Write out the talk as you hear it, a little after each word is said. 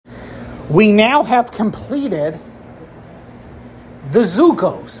we now have completed the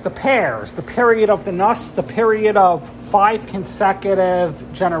zugos, the pairs, the period of the Nus, the period of 5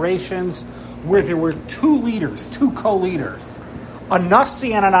 consecutive generations where there were 2 leaders, 2 co-leaders, a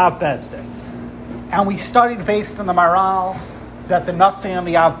Nasi and an Av Bezdin. And we studied based on the Maral that the Nasi and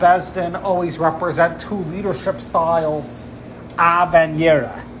the Av Bezdin always represent 2 leadership styles, Av and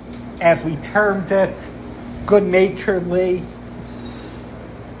Yira. As we termed it good-naturedly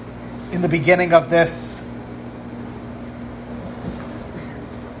in the beginning of this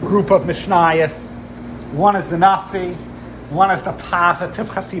group of Mishnayos, one is the Nasi, one is the positive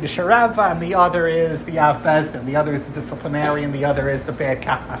Hasidic Rebbe, and the other is the Av Bezdin. The other is the disciplinarian, the other is the bad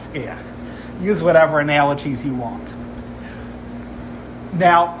Mashgiach. Use whatever analogies you want.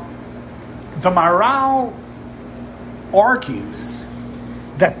 Now, the Maral argues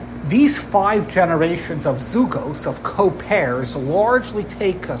that these 5 generations of zugos, of co-pairs, largely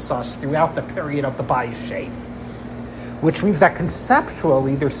take us throughout the period of the Bais HaMikdash, which means that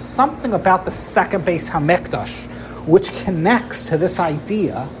conceptually there's something about the second Bais HaMikdash which connects to this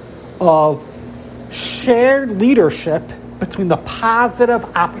idea of shared leadership between the positive,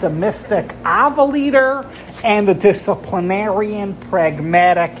 optimistic Ava leader and the disciplinarian,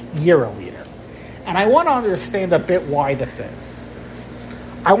 pragmatic Yira leader. And I want to understand a bit why this is.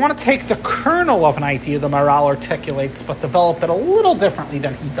 I want to take the kernel of an idea the Maral articulates, but develop it a little differently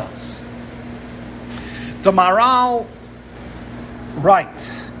than he does. The Maral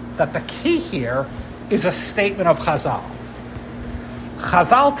writes that the key here is a statement of Chazal.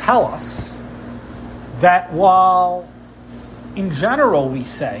 Chazal tell us that while in general we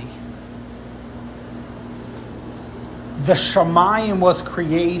say the Shamayim was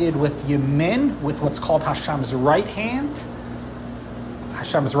created with Yamin, with what's called Hashem's right hand.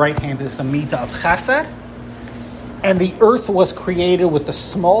 Hashem's right hand is the Midah of Chesed. And the earth was created with the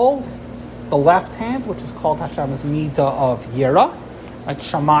small, the left hand, which is called Hashem's Midah of Yira. Like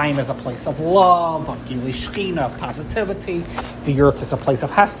Shamayim is a place of love, of Gilui Shechina, of positivity. The earth is a place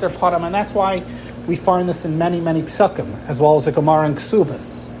of Hester Padam, and that's why we find this in many, many psukim, as well as the Gemara and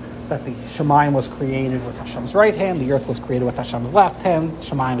Ksubas, that the Shamayim was created with Hashem's right hand, the earth was created with Hashem's left hand.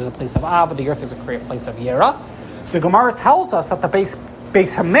 Shamayim is a place of Ava, the earth is a place of Yira. The Gemara tells us that the Bais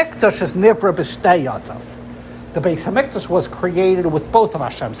HaMikdash is Nivra B'shtei Yadav. The Bais HaMikdash was created with both of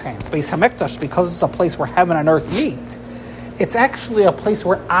Hashem's hands. Bais HaMikdash, because it's a place where heaven and earth meet, it's actually a place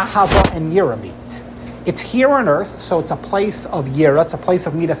where Ahava and Yira meet. It's here on earth, so it's a place of Yira, it's a place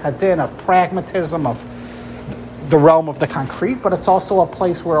of Midas Hadin, of pragmatism, of the realm of the concrete, but it's also a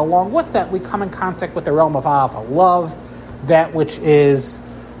place where along with that we come in contact with the realm of Ava, love, that which is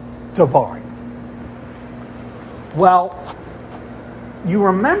divine. Well, you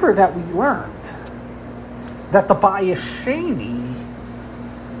remember that we learned that the Bais Sheni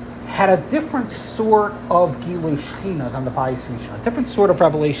had a different sort of Gilui Shechina than the Bais Rishon, a different sort of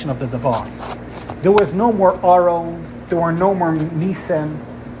revelation of the divine. There was no more Aron, there were no more Nisan,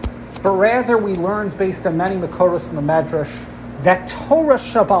 but rather we learned based on many Makoros in the Medrash that Torah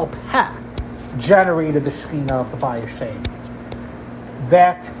Shabal Peh generated the Shechina of the Bais Sheni.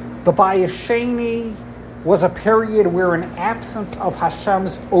 That the Bais Sheni was a period where in absence of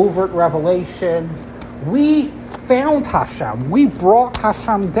Hashem's overt revelation, we found Hashem. We brought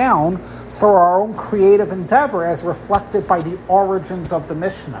Hashem down for our own creative endeavor as reflected by the origins of the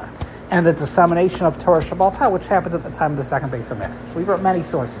Mishnah and the dissemination of Torah Shabbat Peh, which happened at the time of the second Bais HaMikdash. We brought many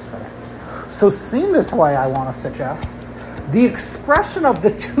sources for that. So seen this way, I want to suggest the expression of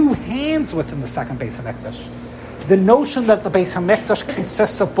the 2 hands within the second Bais HaMikdash, the notion that the Bais HaMikdash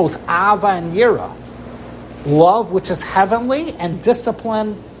consists of both Ava and Yira, love, which is heavenly, and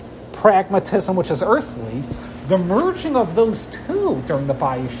discipline, pragmatism, which is earthly, the merging of those 2 during the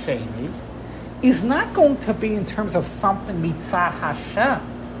Bais Sheni is not going to be in terms of something mitzad Hashem.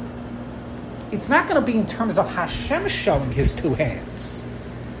 It's not going to be in terms of Hashem showing his 2 hands,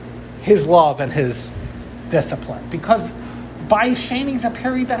 his love and his discipline, because Bais Sheni is a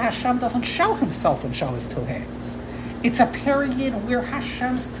period that Hashem doesn't show himself and show his 2 hands. It's a period where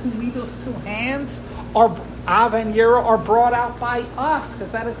Hashem's 2 midos, 2 hands, are Av and Yira, are brought out by us,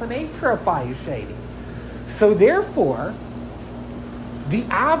 because that is the nature of Bais Sheni. So therefore, the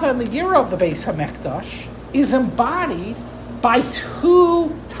Av and the Yira of the Bais HaMikdash is embodied by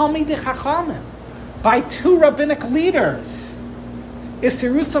 2 Talmidei Chachamim, by 2 rabbinic leaders,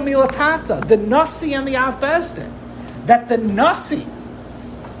 Isirusa Milatata, the Nasi and the Av Bezdin. That the Nasi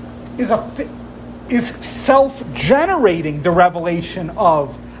is self-generating the revelation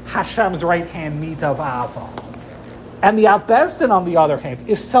of Hashem's right hand Midah of Ava. And the Av Bezdin, on the other hand,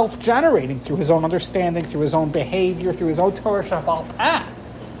 is self-generating through his own understanding, through his own behavior, through his own Torah Shabbat Peh,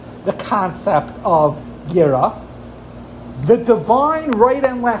 the concept of Yira. The divine right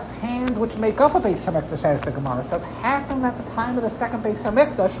and left hand, which make up a Bais HaMikdash, as the Gemara says, happened at the time of the second Bais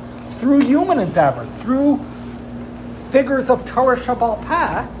HaMikdash through human endeavor, through figures of Torah Shabbal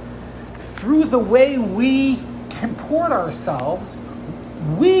Peh, through the way we comport ourselves.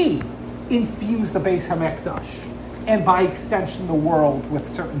 We infuse the Bais HaMikdash, and by extension the world,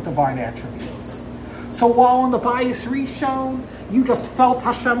 with certain divine attributes. So while in the Bais Rishon, you just felt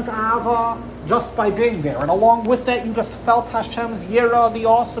Hashem's Ava just by being there, and along with that you just felt Hashem's Yira, the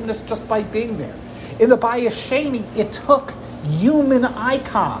awesomeness, just by being there. In the Bais Sheni, it took human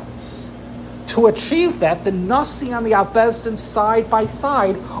icons to achieve that. The Nasi and the Avbezdin side by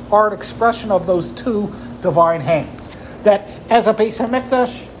side are an expression of those two divine hands. That as a Bais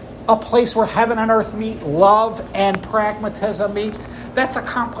HaMikdash, a place where heaven and earth meet, love and pragmatism meet, that's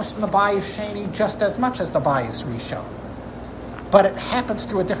accomplished in the Bais Sheni just as much as the Bais Rishon. But it happens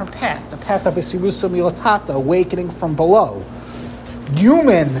through a different path, the path of Isirusa Milatata, awakening from below.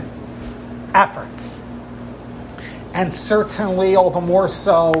 Human efforts, and certainly all the more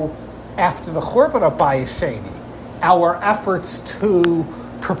so after the Churban of Bais Sheni, our efforts to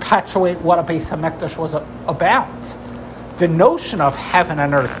perpetuate what a Bais HaMikdash was about. The notion of heaven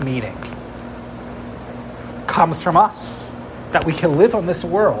and earth meeting comes from us, that we can live in this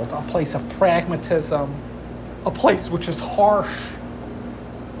world, a place of pragmatism, a place which is harsh.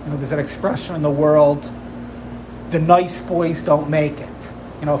 There's an expression in the world, the nice boys don't make it.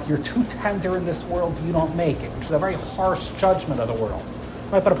 If you're too tender in this world, you don't make it, which is a very harsh judgment of the world.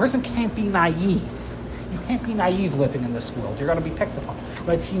 Right? But a person can't be naive. You can't be naive living in this world. You're going to be picked upon.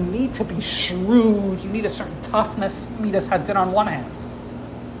 Right? So you need to be shrewd. You need a certain toughness, midas hadin on one hand.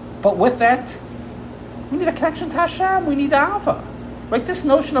 But with that, we need a connection to Hashem. We need Ava. Right? This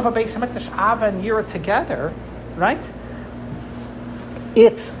notion of a Bais HaMikdash, Ava and Yira together, right?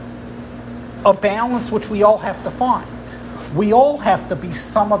 It's a balance which we all have to find. We all have to be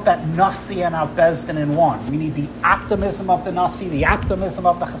some of that Nasi and Avbezdin in one. We need the optimism of the Nasi, the optimism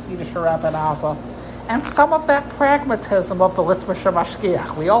of the Hasidic Rebbe and Ava, and some of that pragmatism of the Litvish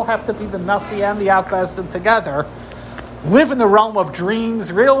Mashgiach. We all have to be the Nasi and the Avbezdin together. Live in the realm of dreams,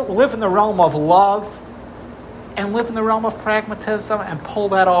 live in the realm of love, and live in the realm of pragmatism, and pull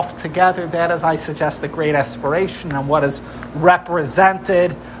that off together. That is, I suggest, the great aspiration, and what is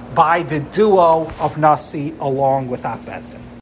represented by the duo of Nasi along with Avbezdin.